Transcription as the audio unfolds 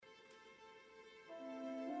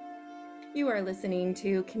You are listening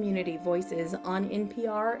to Community Voices on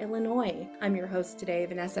NPR Illinois. I'm your host today,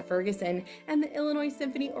 Vanessa Ferguson, and the Illinois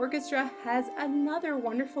Symphony Orchestra has another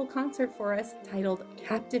wonderful concert for us titled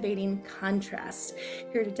Captivating Contrast.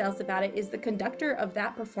 Here to tell us about it is the conductor of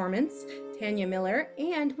that performance, Tania Miller,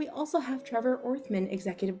 and we also have Trevor Orthman,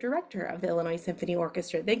 Executive Director of the Illinois Symphony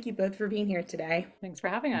Orchestra. Thank you both for being here today. Thanks for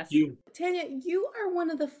having us. Thank you. Tania, you are one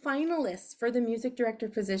of the finalists for the music director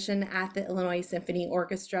position at the Illinois Symphony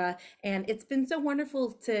Orchestra, and it's been so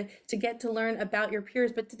wonderful to get to learn about your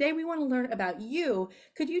peers, but today we want to learn about you.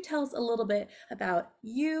 Could you tell us a little bit about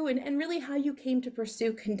you and really how you came to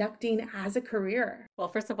pursue conducting as a career?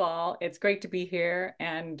 Well, first of all, it's great to be here,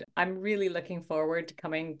 and I'm really looking forward to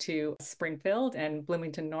coming to Springfield and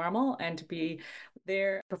Bloomington-Normal and to be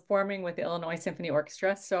there performing with the Illinois Symphony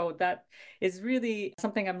Orchestra. So that is really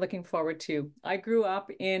something I'm looking forward to. I grew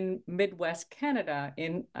up in Midwest Canada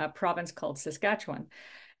in a province called Saskatchewan.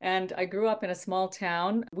 And I grew up in a small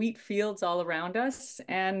town, wheat fields all around us,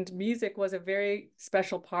 and music was a very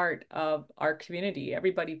special part of our community.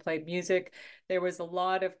 Everybody played music. There was a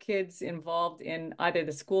lot of kids involved in either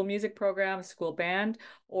the school music program, school band,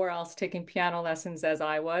 or else taking piano lessons as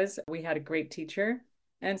I was. We had a great teacher.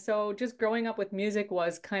 And so just growing up with music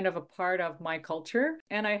was kind of a part of my culture.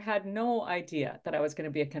 And I had no idea that I was going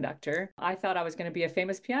to be a conductor. I thought I was going to be a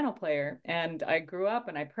famous piano player. And I grew up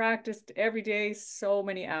and I practiced every day, so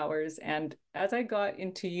many hours. And as I got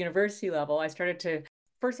into university level, I started to,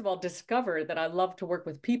 first of all, discover that I loved to work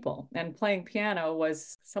with people. And playing piano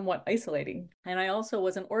was somewhat isolating. And I also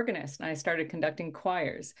was an organist and I started conducting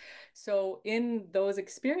choirs. So in those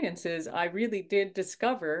experiences, I really did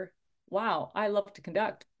discover, wow, I love to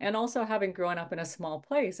conduct. And also having grown up in a small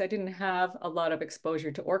place, I didn't have a lot of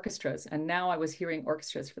exposure to orchestras. And now I was hearing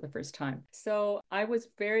orchestras for the first time. So I was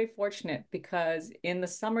very fortunate because in the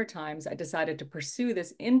summer times, I decided to pursue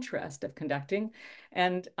this interest of conducting.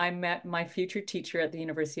 And I met my future teacher at the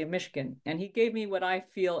University of Michigan. And he gave me what I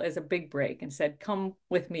feel is a big break and said, come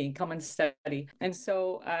with me, come and study. And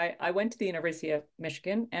so I went to the University of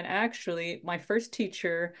Michigan. And actually, my first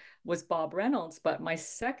teacher was Bob Reynolds, but my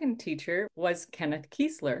second teacher was Kenneth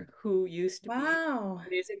Kiesler, who used to be the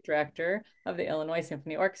music director of the Illinois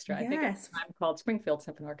Symphony Orchestra. I think at the time called Springfield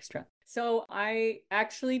Symphony Orchestra. So I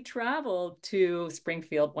actually traveled to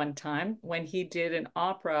Springfield one time when he did an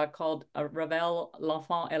opera called Ravel,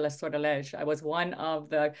 L'Enfant et le Sortilège. I was one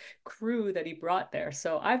of the crew that he brought there.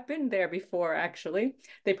 So I've been there before, actually.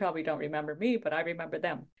 They probably don't remember me, but I remember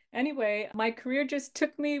them. Anyway, my career just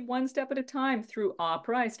took me one step at a time through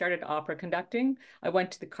opera. I started opera conducting. I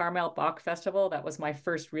went to the Carmel Bach Festival. That was my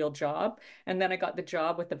first real job. And then I got the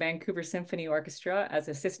job with the Vancouver Symphony Orchestra as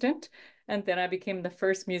assistant. And then I became the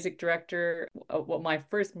first music director. Well, my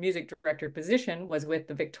first music director position was with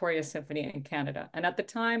the Victoria Symphony in Canada. And at the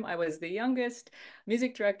time, I was the youngest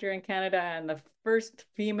music director in Canada and the first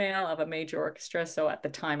female of a major orchestra. So at the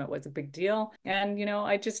time, it was a big deal. And, you know,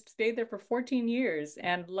 I just stayed there for 14 years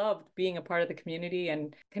and loved being a part of the community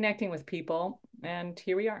and connecting with people. And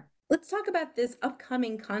here we are. Let's talk about this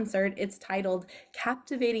upcoming concert. It's titled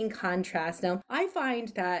Captivating Contrast. Now, I find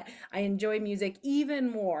that I enjoy music even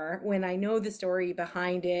more when I know the story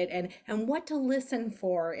behind it and what to listen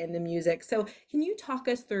for in the music. So can you talk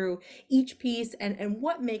us through each piece and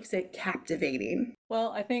what makes it captivating?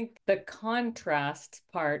 Well, I think the contrast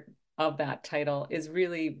part of that title is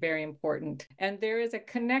really very important. And there is a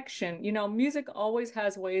connection. You know, music always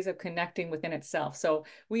has ways of connecting within itself. So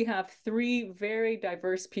we have three very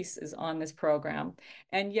diverse pieces on this program,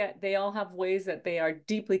 and yet they all have ways that they are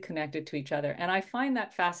deeply connected to each other. And I find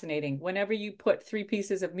that fascinating. Whenever you put three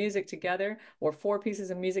pieces of music together or four pieces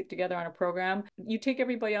of music together on a program, you take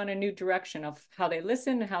everybody on a new direction of how they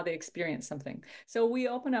listen and how they experience something. So we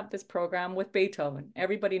open up this program with Beethoven.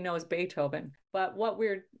 Everybody knows Beethoven, but what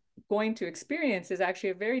we're going to experience is actually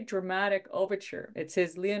a very dramatic overture. It's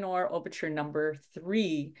his Leonore Overture number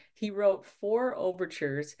 3. He wrote 4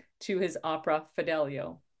 overtures to his opera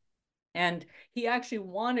Fidelio. And he actually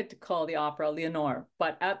wanted to call the opera Leonore,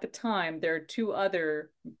 but at the time there are 2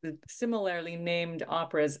 other similarly named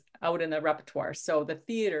operas out in the repertoire. So the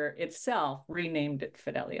theater itself renamed it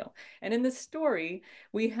Fidelio. And in this story,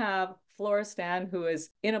 we have Florestan, who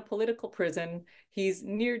is in a political prison. He's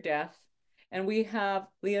near death. And we have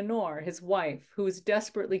Leonore, his wife, who is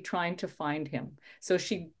desperately trying to find him. So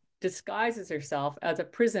she disguises herself as a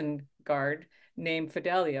prison guard named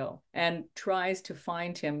Fidelio and tries to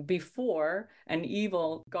find him before an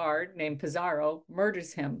evil guard named Pizarro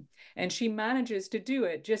murders him. And she manages to do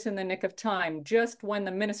it just in the nick of time, just when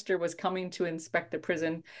the minister was coming to inspect the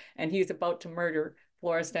prison and he's about to murder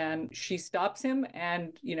Florestan, she stops him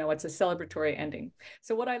and, it's a celebratory ending.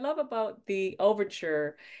 So what I love about the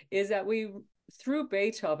overture is that through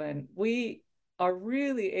Beethoven, we are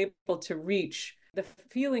really able to reach the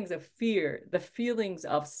feelings of fear, the feelings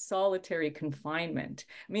of solitary confinement.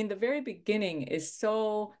 I mean, the very beginning is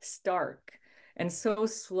so stark and so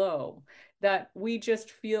slow that we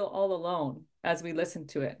just feel all alone as we listen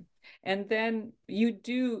to it. And then you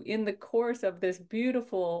do, in the course of this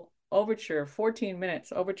beautiful overture, 14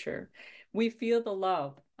 minutes overture, we feel the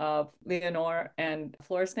love of Leonore and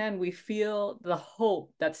Florestan. We feel the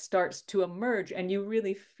hope that starts to emerge, and you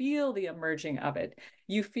really feel the emerging of it.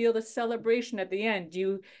 You feel the celebration at the end.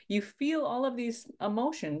 You feel all of these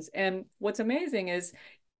emotions. And what's amazing is,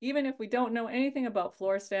 even if we don't know anything about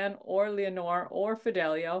Florestan or Leonore or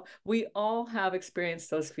Fidelio, we all have experienced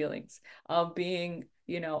those feelings of being,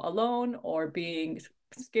 alone or being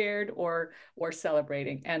scared or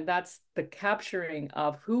celebrating. And that's the capturing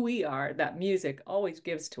of who we are that music always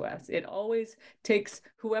gives to us. It always takes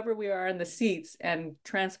whoever we are in the seats and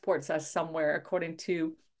transports us somewhere according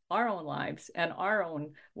to our own lives and our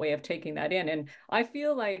own way of taking that in. And I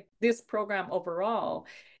feel like this program overall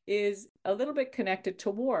is a little bit connected to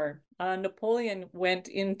war. Napoleon went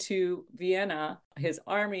into Vienna. His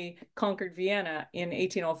army conquered Vienna in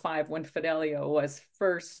 1805 when Fidelio was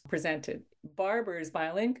first presented. Barber's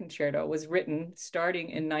violin concerto was written starting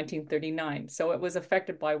in 1939, so it was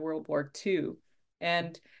affected by World War II.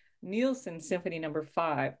 And Nielsen Symphony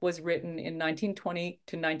No.5 was written in 1920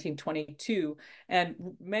 to 1922, and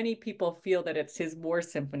many people feel that it's his war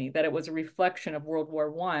symphony, that it was a reflection of World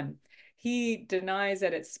War I. He denies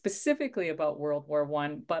that it's specifically about World War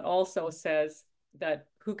I, but also says that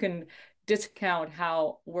who can discount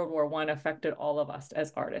how World War I affected all of us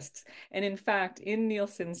as artists. And in fact, in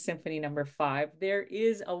Nielsen's Symphony No.5, there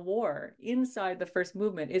is a war inside the first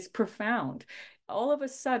movement. It's profound. All of a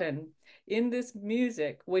sudden, in this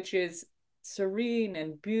music, which is serene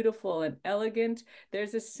and beautiful and elegant,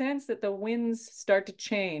 there's a sense that the winds start to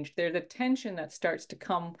change. There's a tension that starts to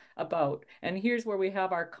come about. And here's where we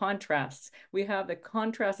have our contrasts. We have the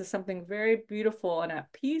contrast of something very beautiful and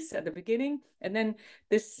at peace at the beginning, and then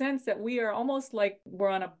this sense that we are almost like we're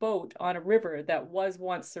on a boat on a river that was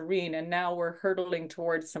once serene, and now we're hurtling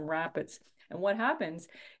towards some rapids. And what happens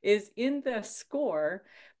is, in the score,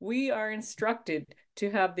 we are instructed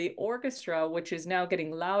to have the orchestra, which is now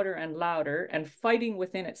getting louder and louder and fighting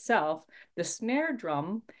within itself. The snare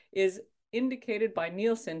drum is indicated by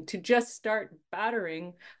Nielsen to just start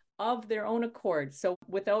battering of their own accord. So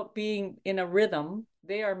without being in a rhythm,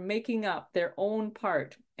 they are making up their own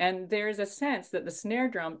part. And there's a sense that the snare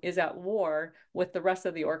drum is at war with the rest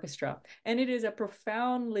of the orchestra. And it is a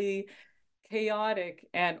profoundly chaotic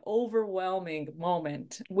and overwhelming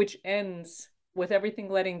moment, which ends with everything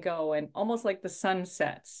letting go and almost like the sun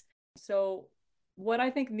sets. So what I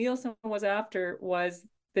think Nielsen was after was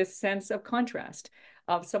this sense of contrast,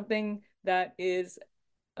 of something that is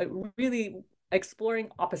really exploring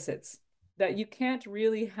opposites, that you can't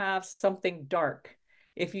really have something dark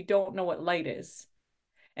if you don't know what light is.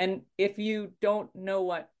 And if you don't know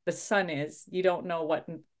what the sun is, you don't know what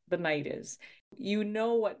the night is. You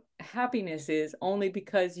know what happiness is only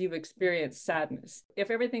because you've experienced sadness.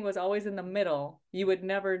 If everything was always in the middle, you would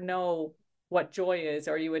never know what joy is,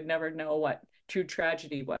 or you would never know what true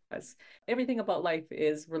tragedy was. Everything about life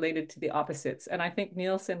is related to the opposites. And I think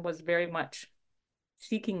Nielsen was very much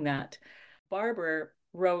seeking that. Barber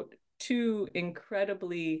wrote two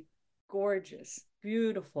incredibly gorgeous,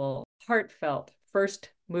 beautiful, heartfelt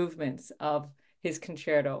first movements of his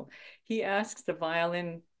concerto. He asks the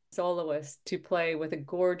violin soloist to play with a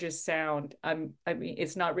gorgeous sound. I mean,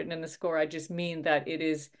 it's not written in the score. I just mean that it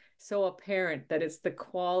is so apparent that it's the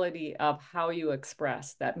quality of how you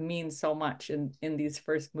express that means so much in these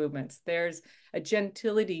first movements. There's a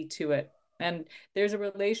gentility to it. And there's a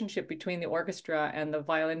relationship between the orchestra and the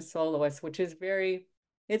violin soloist, which is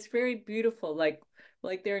it's very beautiful. Like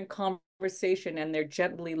they're in conversation and they're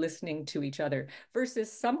gently listening to each other,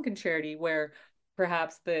 versus some concerti where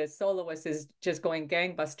perhaps the soloist is just going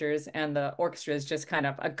gangbusters and the orchestra is just kind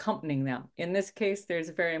of accompanying them. In this case, there's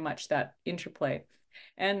very much that interplay.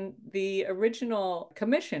 And the original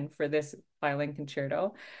commission for this violin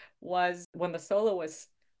concerto was when the soloist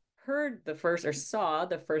heard the first or saw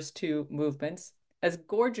the first two movements, as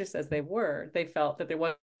gorgeous as they were, they felt that there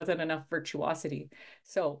wasn't enough virtuosity.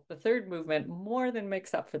 So the third movement more than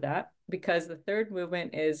makes up for that, because the third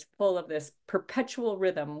movement is full of this perpetual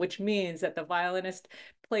rhythm, which means that the violinist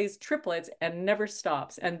plays triplets and never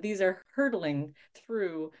stops. And these are hurtling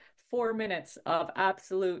through 4 minutes of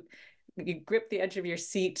absolute, you grip the edge of your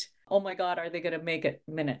seat. Oh my God, are they going to make it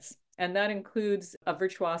minutes? And that includes a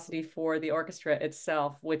virtuosity for the orchestra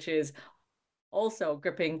itself, which is also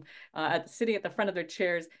gripping, sitting at the front of their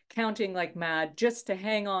chairs, counting like mad, just to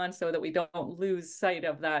hang on so that we don't lose sight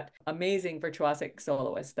of that amazing virtuosic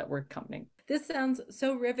soloist that we're accompanying. This sounds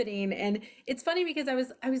so riveting, and it's funny because I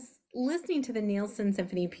was listening to the Nielsen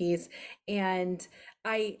Symphony piece, and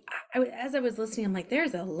as I was listening, I'm like,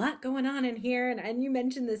 there's a lot going on in here, and you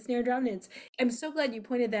mentioned the snare drum, and I'm so glad you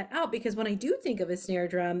pointed that out, because when I do think of a snare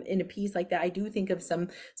drum in a piece like that, I do think of some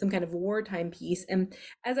kind of wartime piece. And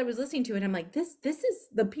as I was listening to it, I'm like, this is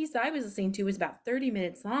the piece I was listening to was about 30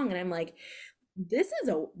 minutes long, and I'm like, this is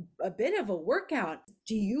a bit of a workout.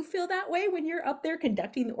 Do you feel that way when you're up there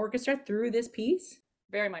conducting the orchestra through this piece?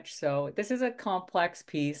 Very much so. This is a complex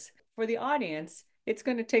piece. For the audience, it's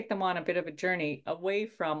going to take them on a bit of a journey away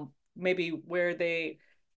from maybe where they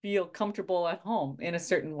feel comfortable at home in a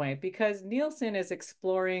certain way, because Nielsen is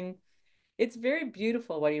exploring. It's very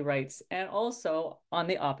beautiful what he writes. And also on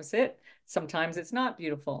the opposite, sometimes it's not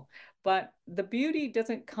beautiful. But the beauty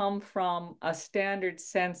doesn't come from a standard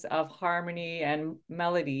sense of harmony and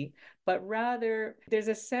melody, but rather there's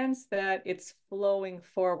a sense that it's flowing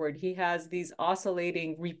forward. He has these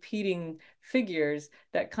oscillating, repeating figures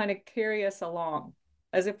that kind of carry us along,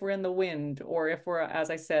 as if we're in the wind, or if we're, as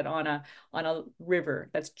I said, on a river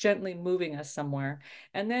that's gently moving us somewhere.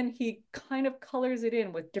 And then he kind of colors it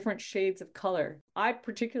in with different shades of color. I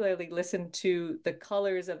particularly listen to the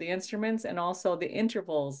colors of the instruments, and also the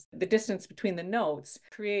intervals, the distance between the notes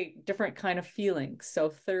create different kind of feelings. So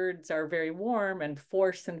thirds are very warm, and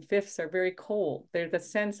fourths and fifths are very cold. There's a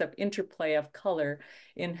sense of interplay of color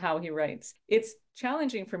in how he writes. It's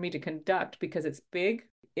challenging for me to conduct because it's big.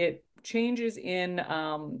 It changes in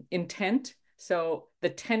intent. So the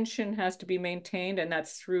tension has to be maintained, and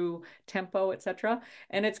that's through tempo, etc.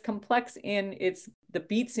 And it's complex in the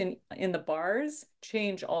beats in the bars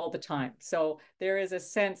change all the time. So there is a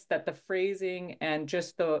sense that the phrasing and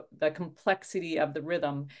just the complexity of the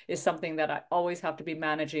rhythm is something that I always have to be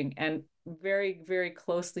managing and very, very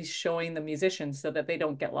closely showing the musicians so that they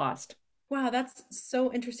don't get lost. Wow, that's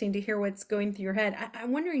so interesting to hear what's going through your head.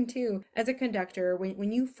 I'm wondering too, as a conductor, when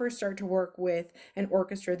you first start to work with an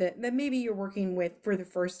orchestra that maybe you're working with for the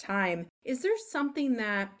first time, is there something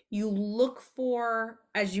that you look for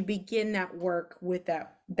as you begin that work with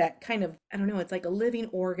that kind of, I don't know, it's like a living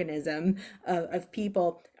organism of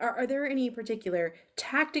people? Are there any particular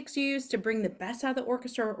tactics used to bring the best out of the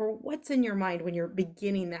orchestra, or what's in your mind when you're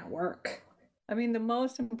beginning that work? I mean, the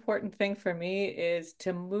most important thing for me is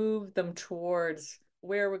to move them towards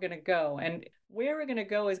where we're going to go. And where we're going to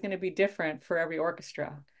go is going to be different for every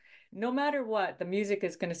orchestra. No matter what, the music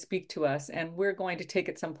is going to speak to us, and we're going to take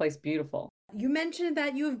it someplace beautiful. You mentioned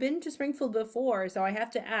that you have been to Springfield before, so I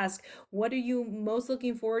have to ask, what are you most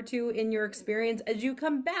looking forward to in your experience as you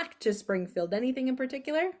come back to Springfield? Anything in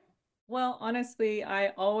particular? Well, honestly, I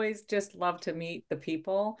always just love to meet the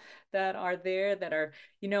people that are there, that are,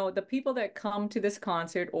 the people that come to this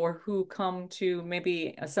concert, or who come to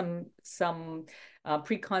maybe some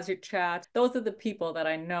pre-concert chats. Those are the people that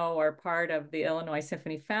I know are part of the Illinois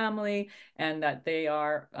Symphony family, and that they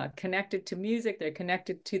are connected to music, they're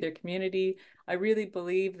connected to their community. I really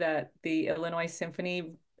believe that the Illinois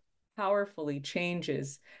Symphony powerfully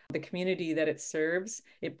changes the community that it serves.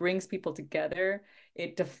 It brings people together.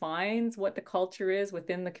 It defines what the culture is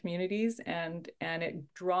within the communities, and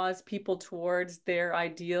it draws people towards their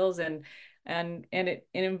ideals, and it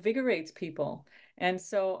invigorates people. And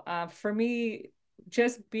so for me,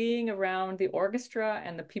 just being around the orchestra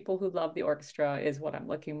and the people who love the orchestra is what I'm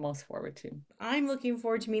looking most forward to. I'm looking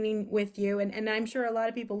forward to meeting with you, and I'm sure a lot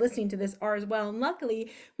of people listening to this are as well. And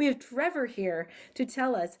luckily, we have Trevor here to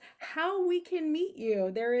tell us how we can meet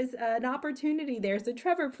you. There is an opportunity there. So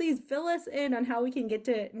Trevor, please fill us in on how we can get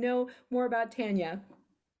to know more about Tania.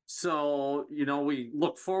 So, we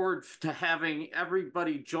look forward to having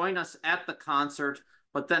everybody join us at the concert.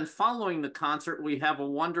 But then following the concert, we have a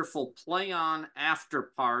wonderful play-on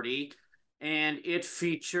after party, and it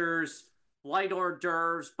features light hors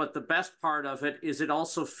d'oeuvres, but the best part of it is it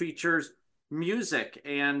also features music.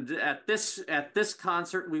 And at this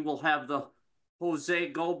concert, we will have the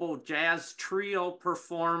Jose Gobo Jazz Trio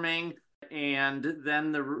performing, and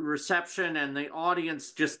then the reception, and the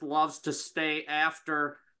audience just loves to stay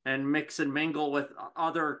after and mix and mingle with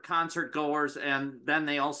other concert goers. And then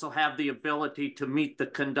they also have the ability to meet the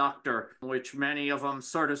conductor, which many of them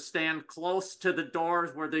sort of stand close to the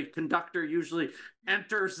doors where the conductor usually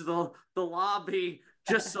enters the lobby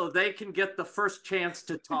just so they can get the first chance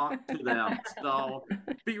to talk to them. So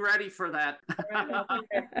be ready for that.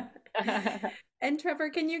 And Trevor,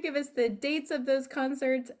 can you give us the dates of those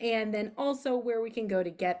concerts and then also where we can go to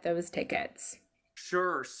get those tickets?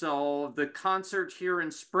 Sure. So the concert here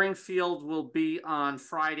in Springfield will be on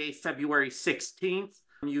Friday, February 16th.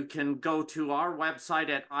 You can go to our website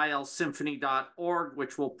at ilsymphony.org,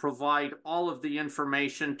 which will provide all of the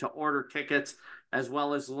information to order tickets, as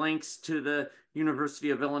well as links to the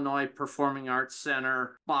University of Illinois Performing Arts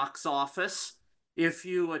Center box office. If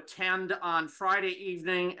you attend on Friday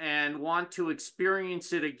evening and want to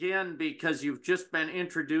experience it again because you've just been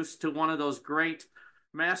introduced to one of those great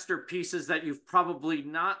masterpieces that you've probably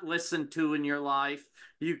not listened to in your life,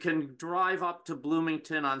 you can drive up to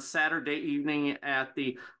Bloomington on Saturday evening at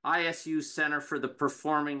the ISU Center for the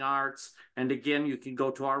Performing Arts. And again, you can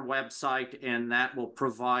go to our website and that will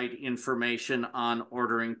provide information on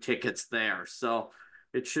ordering tickets there. So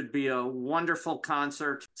it should be a wonderful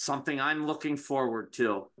concert, something I'm looking forward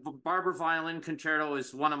to. Barber Violin Concerto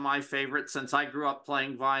is one of my favorites since I grew up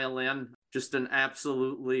playing violin. Just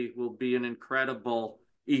will be an incredible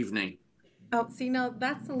evening. Oh, see, now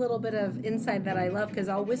that's a little bit of insight that I love because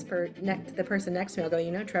I'll whisper to the person next to me. I'll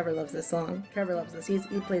go, Trevor loves this song. Trevor loves this. He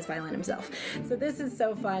plays violin himself. So this is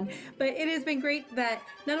so fun. But it has been great that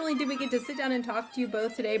not only did we get to sit down and talk to you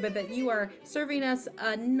both today, but that you are serving us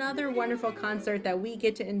another wonderful concert that we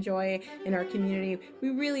get to enjoy in our community. We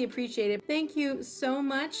really appreciate it. Thank you so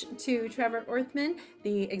much to Trevor Orthman,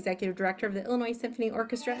 the Executive Director of the Illinois Symphony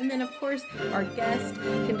Orchestra, and then, of course, our guest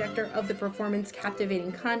conductor of the performance,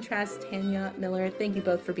 Captivating Contrast, Tania Miller. Thank you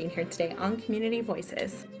both for being here today on Community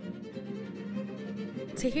Voices.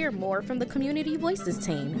 To hear more from the Community Voices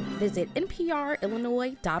team, visit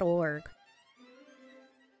nprillinois.org.